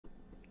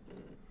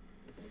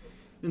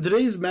In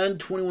today's Madden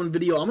 21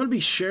 video, I'm going to be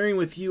sharing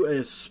with you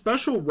a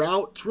special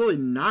route. It's really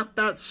not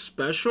that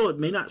special. It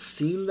may not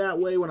seem that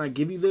way when I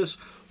give you this,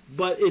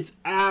 but it's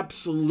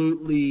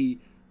absolutely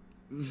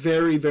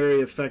very,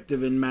 very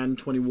effective in Madden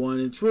 21.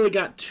 It's really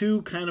got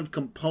two kind of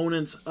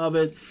components of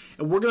it,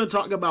 and we're going to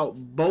talk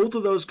about both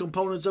of those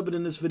components of it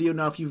in this video.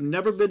 Now, if you've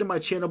never been to my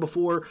channel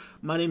before,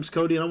 my name's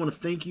Cody, and I want to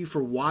thank you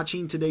for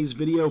watching today's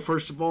video,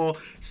 first of all.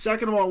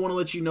 Second of all, I want to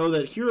let you know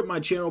that here at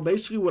my channel,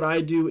 basically what I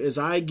do is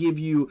I give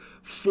you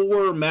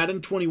 4 Madden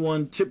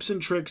 21 tips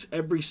and tricks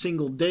every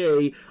single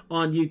day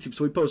on YouTube.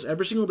 So we post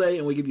every single day,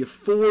 and we give you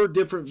 4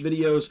 different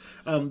videos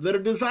that are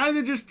designed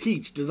to just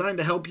teach, designed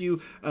to help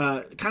you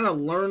kind of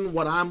learn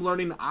what I'm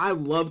learning. I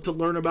love to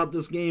learn about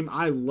this game.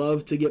 I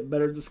love to get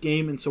better at this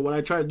game, and so what I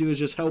try to do is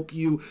just help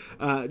you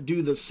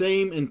do the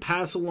same and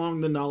pass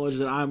along the knowledge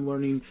that I'm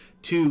learning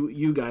to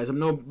you guys.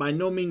 I'm by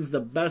no means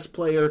the best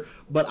player,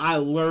 but I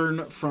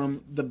learn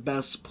from the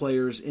best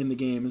players in the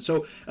game. And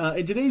so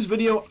in today's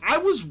video,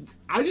 I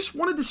just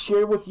wanted to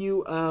share with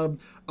you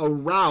a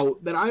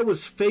route that I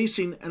was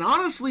facing, and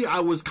honestly,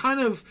 I was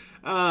kind of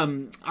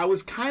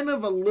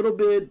a little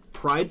bit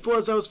prideful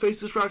as I was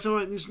facing this route. So I'm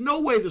like, there's no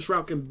way this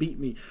route can beat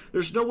me.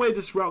 There's no way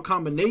this route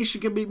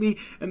combination can beat me,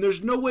 and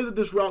there's no way that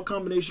this route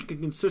combination can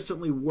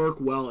consistently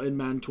work well in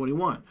Madden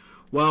 21.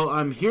 Well,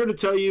 I'm here to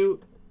tell you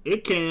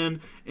it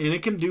can, and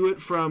it can do it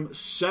from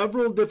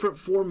several different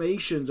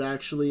formations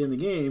actually in the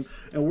game,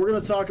 and we're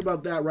going to talk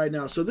about that right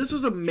now. So this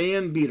is a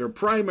man beater.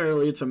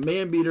 Primarily, it's a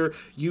man beater.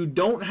 You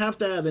don't have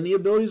to have any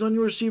abilities on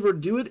your receiver.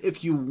 Do it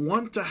if you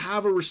want to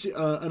have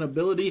an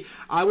ability.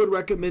 I would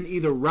recommend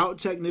either Route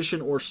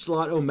Technician or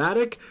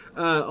Slot-O-Matic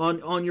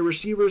on your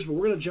receivers, but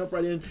we're going to jump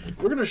right in.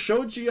 We're going to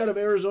show it to you out of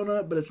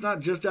Arizona, but it's not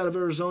just out of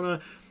Arizona.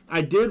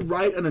 I did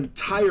write an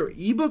entire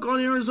ebook on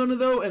Arizona,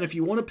 though, and if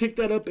you want to pick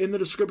that up in the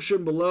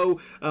description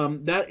below,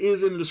 that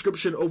is in the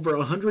description, over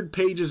 100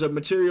 pages of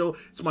material.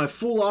 It's my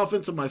full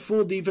offense and my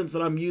full defense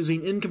that I'm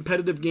using in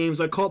competitive games.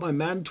 I call it my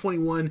Madden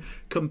 21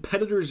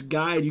 Competitor's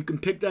Guide. You can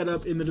pick that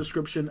up in the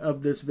description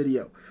of this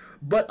video.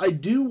 But I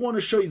do want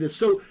to show you this.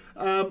 So,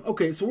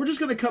 okay, so we're just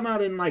going to come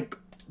out in like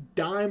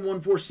dime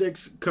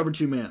 146 cover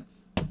 2 man.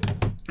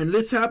 And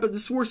this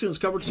works against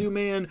cover 2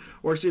 man,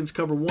 works against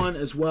cover 1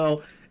 as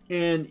well.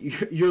 And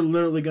you're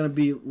literally going to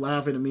be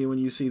laughing at me when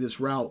you see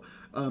this route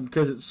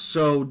because it's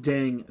so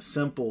dang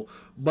simple.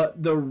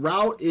 But the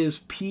route is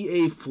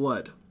PA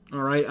flood,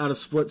 all right, out of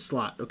split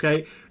slot,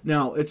 okay?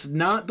 Now, it's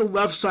not the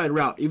left side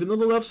route. Even though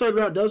the left side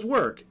route does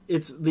work,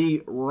 it's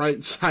the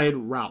right side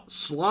route.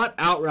 Slot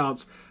out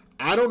routes,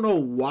 I don't know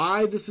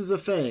why this is a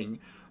thing,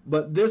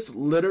 but this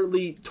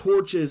literally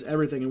torches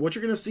everything. And what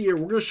you're going to see here,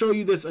 we're going to show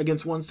you this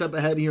against One Step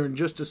Ahead here in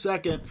just a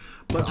second.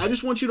 But I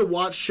just want you to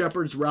watch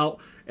Shepard's route.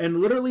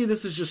 And literally,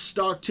 this is just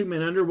stock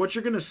 2-man under. What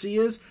you're going to see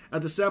is,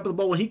 at the snap of the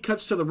ball, when he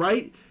cuts to the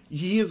right,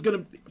 he is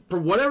going to, for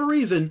whatever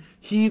reason,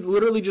 he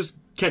literally just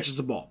catches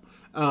the ball.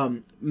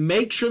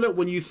 Make sure that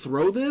when you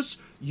throw this,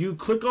 you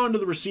click onto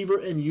the receiver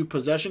and you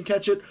possession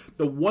catch it.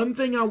 The one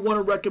thing I want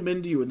to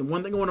recommend to you, and the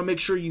one thing I want to make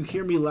sure you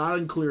hear me loud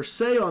and clear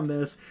say on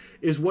this,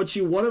 is what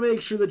you want to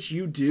make sure that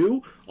you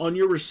do on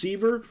your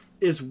receiver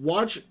is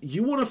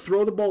you want to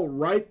throw the ball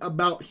right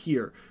about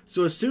here.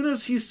 So as soon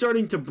as he's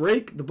starting to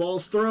break, the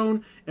ball's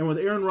thrown, and with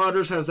Aaron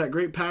Rodgers has that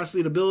great pass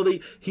lead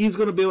ability, he's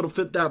going to be able to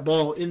fit that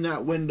ball in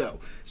that window.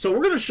 So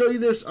we're going to show you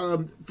this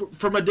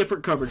from a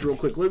different coverage real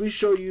quick. Let me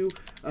show you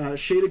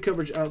shaded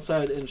coverage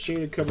outside and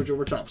shaded coverage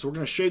over top. So we're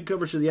going to shade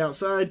coverage to the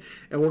outside,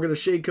 and we're going to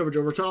shade coverage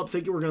over top,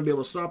 thinking we're going to be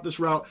able to stop this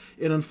route,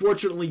 and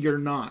unfortunately you're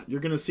not.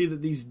 You're going to see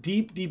that these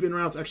deep in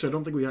routes, actually I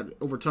don't think we had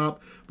over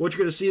top, but what you're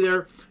going to see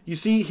there, you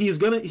see he's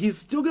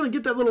still going to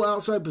get that little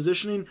outside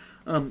positioning.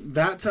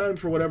 That time,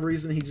 for whatever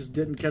reason, he just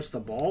didn't catch the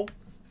ball.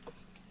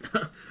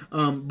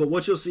 But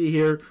what you'll see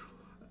here,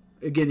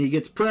 again, he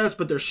gets pressed,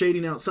 but they're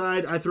shading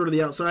outside. I throw to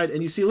the outside,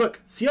 and you see,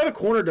 look, see how the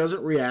corner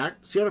doesn't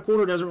react? See how the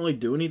corner doesn't really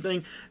do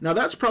anything? Now,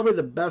 that's probably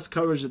the best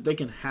coverage that they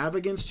can have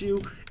against you,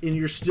 and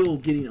you're still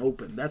getting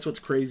open. That's what's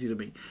crazy to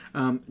me.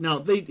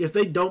 Now, if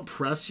they don't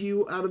press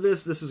you out of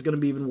this, this is going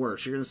to be even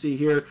worse. You're going to see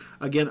here,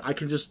 again, I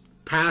can just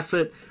pass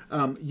it.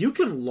 You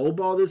can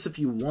lowball this if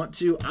you want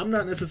to. I'm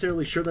not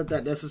necessarily sure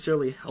that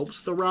necessarily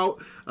helps the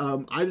route.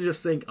 I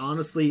just think,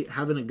 honestly,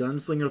 having a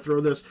gunslinger throw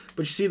this,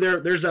 but you see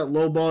there's that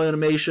lowball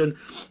animation,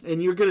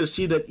 and you're going to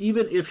see that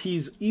even if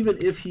he's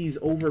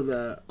over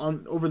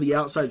the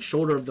outside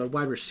shoulder of the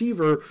wide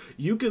receiver,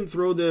 you can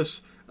throw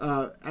this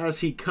as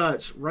he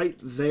cuts right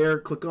there,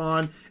 click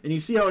on, and you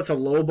see how it's a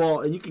low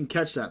ball, and you can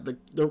catch that.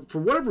 For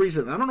whatever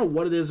reason, I don't know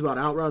what it is about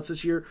out routes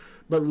this year,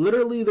 but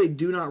literally they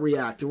do not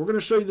react. And we're going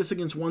to show you this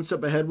against One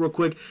Step Ahead real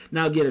quick.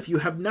 Now again, if you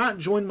have not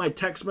joined my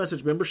text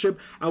message membership,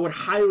 I would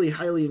highly,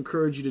 highly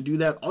encourage you to do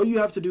that. All you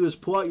have to do is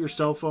pull out your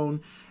cell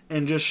phone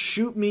and just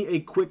shoot me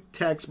a quick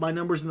text. My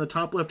number's in the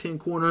top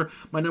left-hand corner.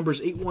 My number's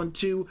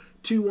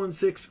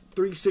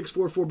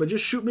 812-216-3644. But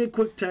just shoot me a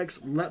quick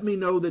text. Let me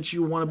know that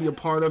you want to be a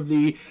part of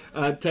the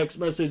text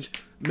message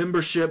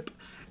membership,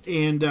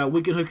 and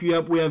we can hook you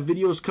up. We have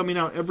videos coming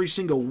out every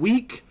single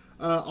week.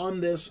 on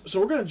this. So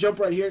we're going to jump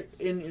right here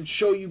and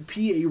show you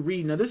PA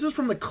read. Now this is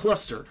from the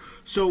cluster.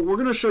 So we're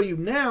going to show you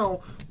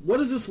now, what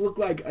does this look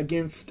like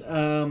against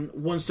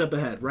one step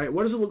ahead, right?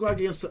 What does it look like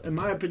against, in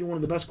my opinion, one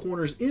of the best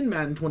corners in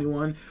Madden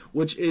 21,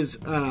 which is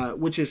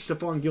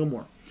Stephon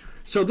Gilmore.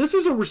 So this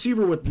is a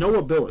receiver with no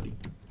ability.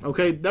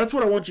 Okay, that's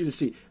what I want you to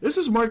see. This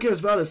is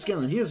Marquez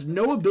Valdez-Scantling. He has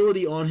no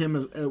ability on him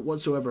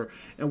whatsoever.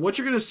 And what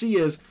you're going to see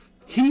is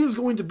he is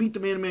going to beat the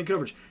man-to-man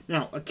coverage.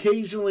 Now,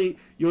 occasionally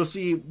you'll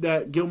see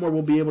that Gilmore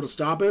will be able to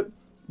stop it,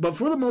 but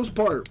for the most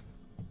part,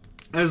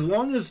 as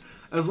long as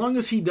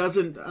he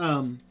doesn't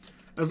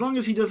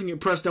get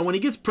pressed down. When he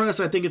gets pressed,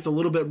 I think it's a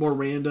little bit more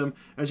random,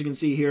 as you can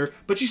see here.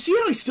 But you see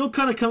how he still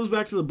kind of comes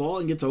back to the ball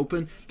and gets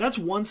open? That's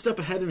one step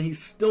ahead, and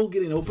he's still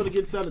getting open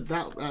against that at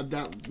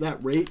that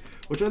rate,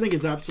 which I think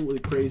is absolutely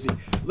crazy.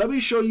 Let me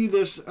show you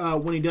this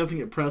when he doesn't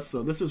get pressed,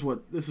 though. This is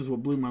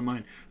what blew my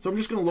mind. So I'm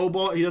just going to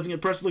lowball it. He doesn't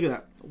get pressed. Look at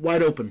that.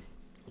 Wide open.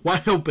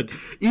 Wide open.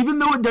 Even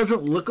though it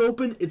doesn't look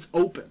open, it's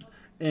open.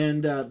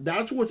 And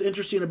that's what's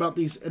interesting about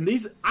these. And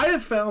these, I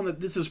have found that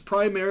this is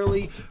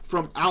primarily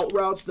from out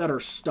routes that are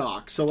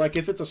stock. So, like,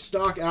 if it's a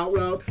stock out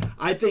route,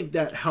 I think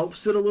that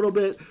helps it a little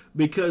bit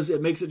because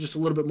it makes it just a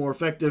little bit more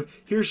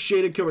effective. Here's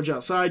shaded coverage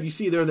outside. You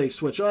see there they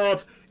switch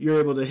off. You're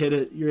able to hit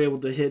it. You're able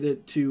to hit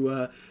it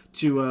to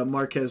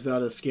Marquez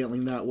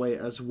Valdez-Scantling that way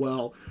as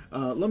well.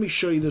 Let me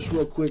show you this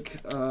real quick.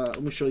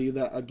 Let me show you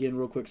that again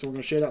real quick. So we're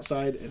going to shade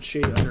outside and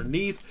shade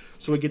underneath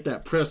so we get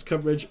that press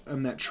coverage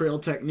and that trail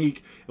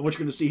technique. And what you're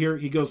going to see here,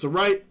 he goes to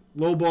right,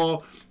 low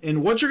ball,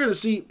 and what you're going to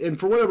see, and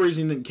for whatever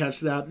reason he didn't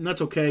catch that, and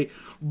that's okay,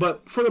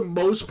 but for the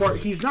most part,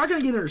 he's not going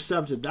to get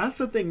intercepted. That's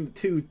the thing,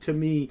 too, to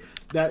me,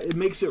 that it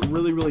makes it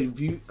really, really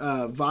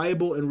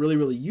viable and really,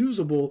 really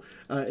usable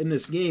in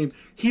this game.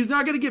 He's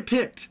not going to get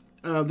picked.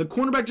 The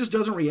cornerback just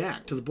doesn't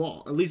react to the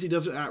ball. At least he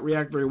doesn't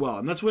react very well.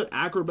 And that's what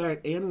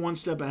acrobat and one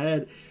step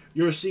ahead,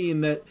 you're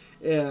seeing that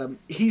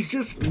he's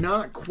just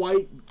not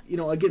quite,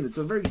 again, it's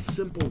a very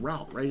simple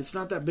route, right? It's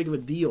not that big of a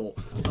deal.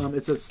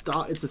 It's a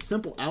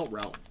simple out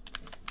route,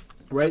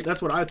 right?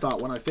 That's what I thought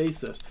when I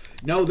faced this.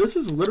 No, this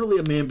is literally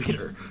a man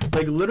beater.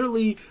 Like,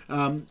 literally,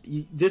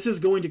 this is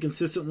going to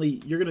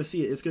consistently, you're going to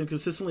see it. It's going to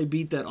consistently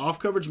beat that off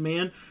coverage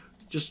man.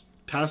 Just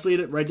pass lead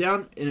it right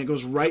down, and it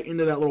goes right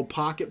into that little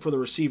pocket for the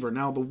receiver.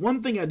 Now, the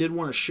one thing I did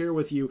want to share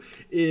with you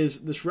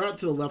is this route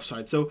to the left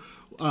side. So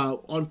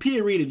on PA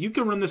Readed, you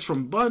can run this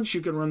from bunch,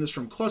 you can run this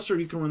from cluster,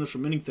 you can run this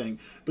from anything.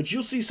 But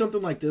you'll see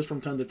something like this from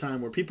time to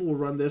time where people will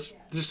run this.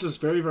 This is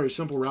very, very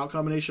simple route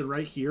combination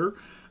right here.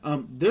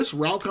 This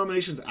route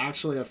combination is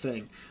actually a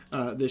thing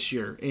this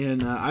year.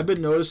 And I've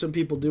been noticing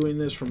people doing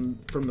this from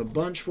the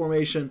bunch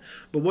formation.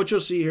 But what you'll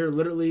see here,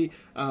 literally,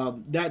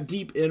 that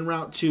deep in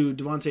route to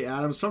Davante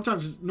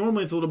Adams,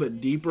 normally it's a little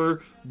bit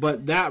deeper,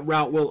 but that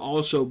route will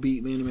also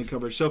beat man-to-man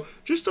coverage. So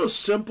just those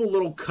simple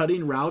little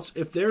cutting routes,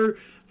 if they're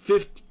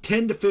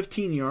 10 to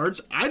 15 yards,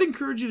 I'd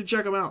encourage you to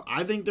check them out.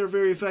 I think they're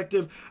very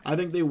effective. I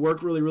think they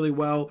work really, really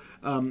well.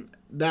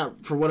 That,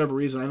 for whatever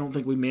reason, I don't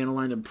think we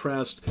man-aligned and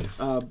pressed.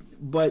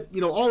 But,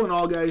 all in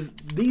all, guys,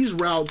 these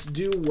routes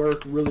do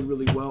work really,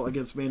 really well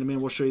against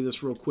man-to-man. We'll show you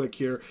this real quick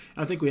here.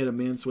 I think we had a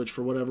man switch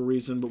for whatever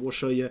reason, but we'll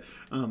show you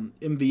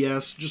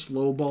MVS, just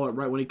low ball it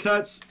right when he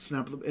cuts,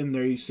 snap it in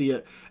there, you see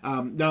it.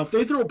 Now, if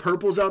they throw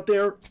purples out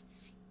there,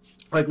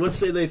 like let's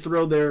say they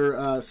throw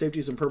their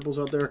safeties and purples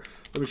out there,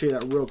 let me show you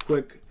that real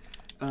quick.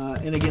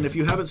 And again, if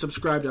you haven't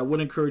subscribed, I would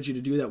encourage you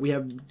to do that. We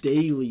have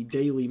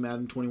daily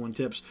Madden 21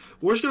 tips.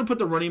 We're just going to put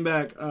the running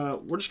back,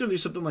 we're just going to do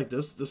something like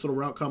this little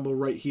route combo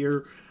right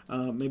here.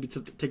 Maybe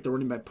to take the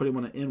running back, put him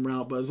on an in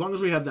route. But as long as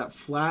we have that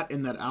flat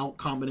and that out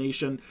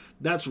combination,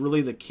 that's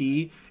really the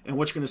key. And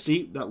what you're going to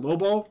see, that low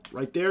ball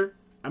right there,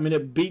 I mean,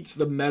 it beats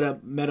the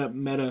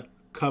meta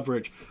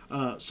coverage.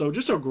 So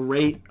just a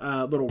great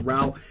little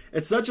route.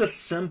 It's such a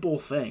simple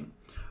thing.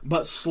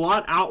 But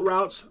slot out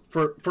routes,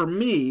 for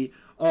me,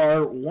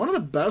 are one of the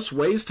best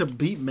ways to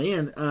beat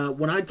man.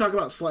 When I talk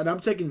about slot,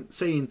 I'm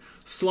saying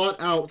slot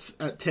outs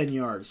at 10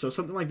 yards. So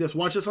something like this.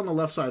 Watch this on the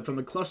left side. From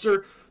the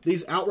cluster,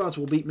 these out routes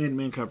will beat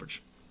man-to-man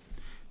coverage.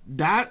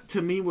 That,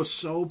 to me, was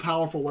so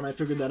powerful when I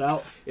figured that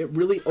out. It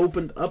really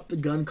opened up the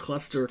gun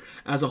cluster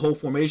as a whole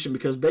formation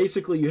because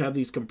basically you have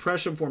these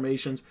compression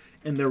formations,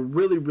 and they're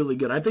really, really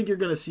good. I think you're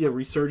going to see a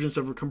resurgence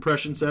of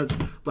compression sets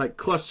like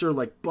cluster,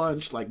 like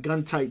bunch, like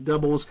gun-tight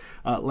doubles,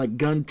 like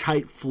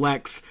gun-tight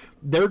flex.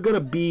 They're going to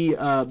be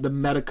the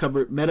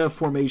meta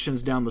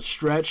formations down the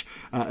stretch,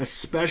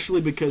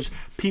 especially because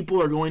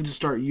people are going to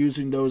start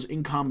using those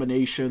in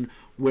combination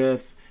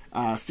with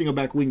single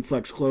back wing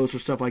flex close or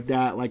stuff like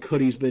that, like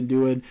Hoodie's been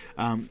doing.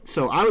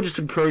 So I would just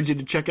encourage you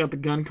to check out the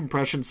gun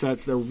compression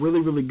sets. They're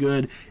really, really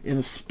good, and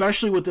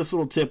especially with this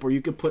little tip where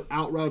you could put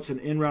out routes and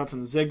in routes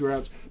and zig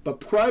routes, but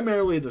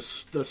primarily the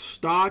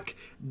stock,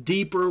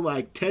 deeper,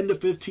 like 10 to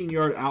 15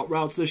 yard out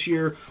routes this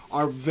year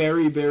are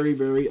very, very,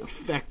 very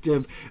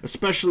effective,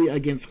 especially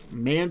against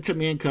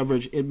man-to-man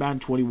coverage in Madden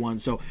 21.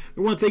 So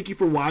we want to thank you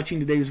for watching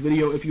today's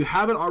video. If you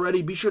haven't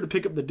already, be sure to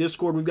pick up the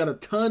Discord. We've got a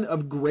ton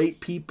of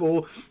great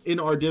people in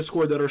our Discord.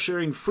 Discord that are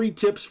sharing free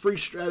tips, free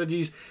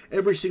strategies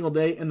every single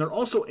day, and they're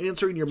also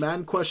answering your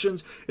Madden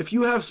questions. If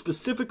you have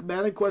specific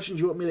Madden questions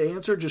you want me to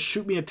answer, just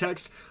shoot me a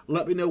text.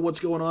 Let me know what's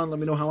going on. Let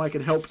me know how I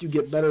can help you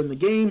get better in the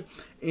game.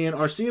 And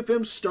our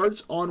CFM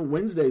starts on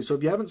Wednesday, so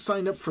if you haven't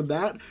signed up for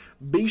that,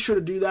 be sure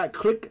to do that.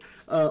 Click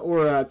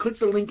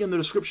the link in the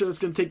description that's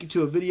going to take you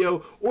to a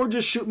video, or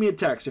just shoot me a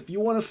text. If you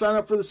want to sign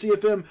up for the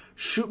CFM,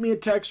 shoot me a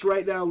text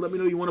right now. Let me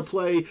know you want to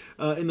play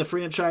in the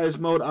franchise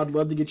mode. I'd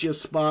love to get you a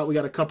spot. We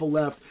got a couple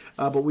left,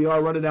 but we are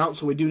running out,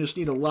 so we do just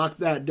need to lock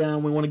that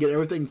down. We want to get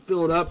everything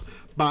filled up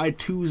by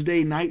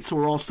Tuesday night, so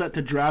we're all set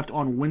to draft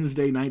on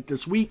Wednesday night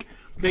this week.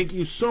 Thank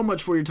you so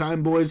much for your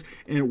time, boys,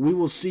 and we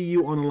will see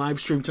you on the live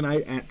stream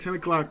tonight at 10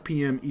 o'clock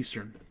p.m.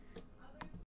 Eastern.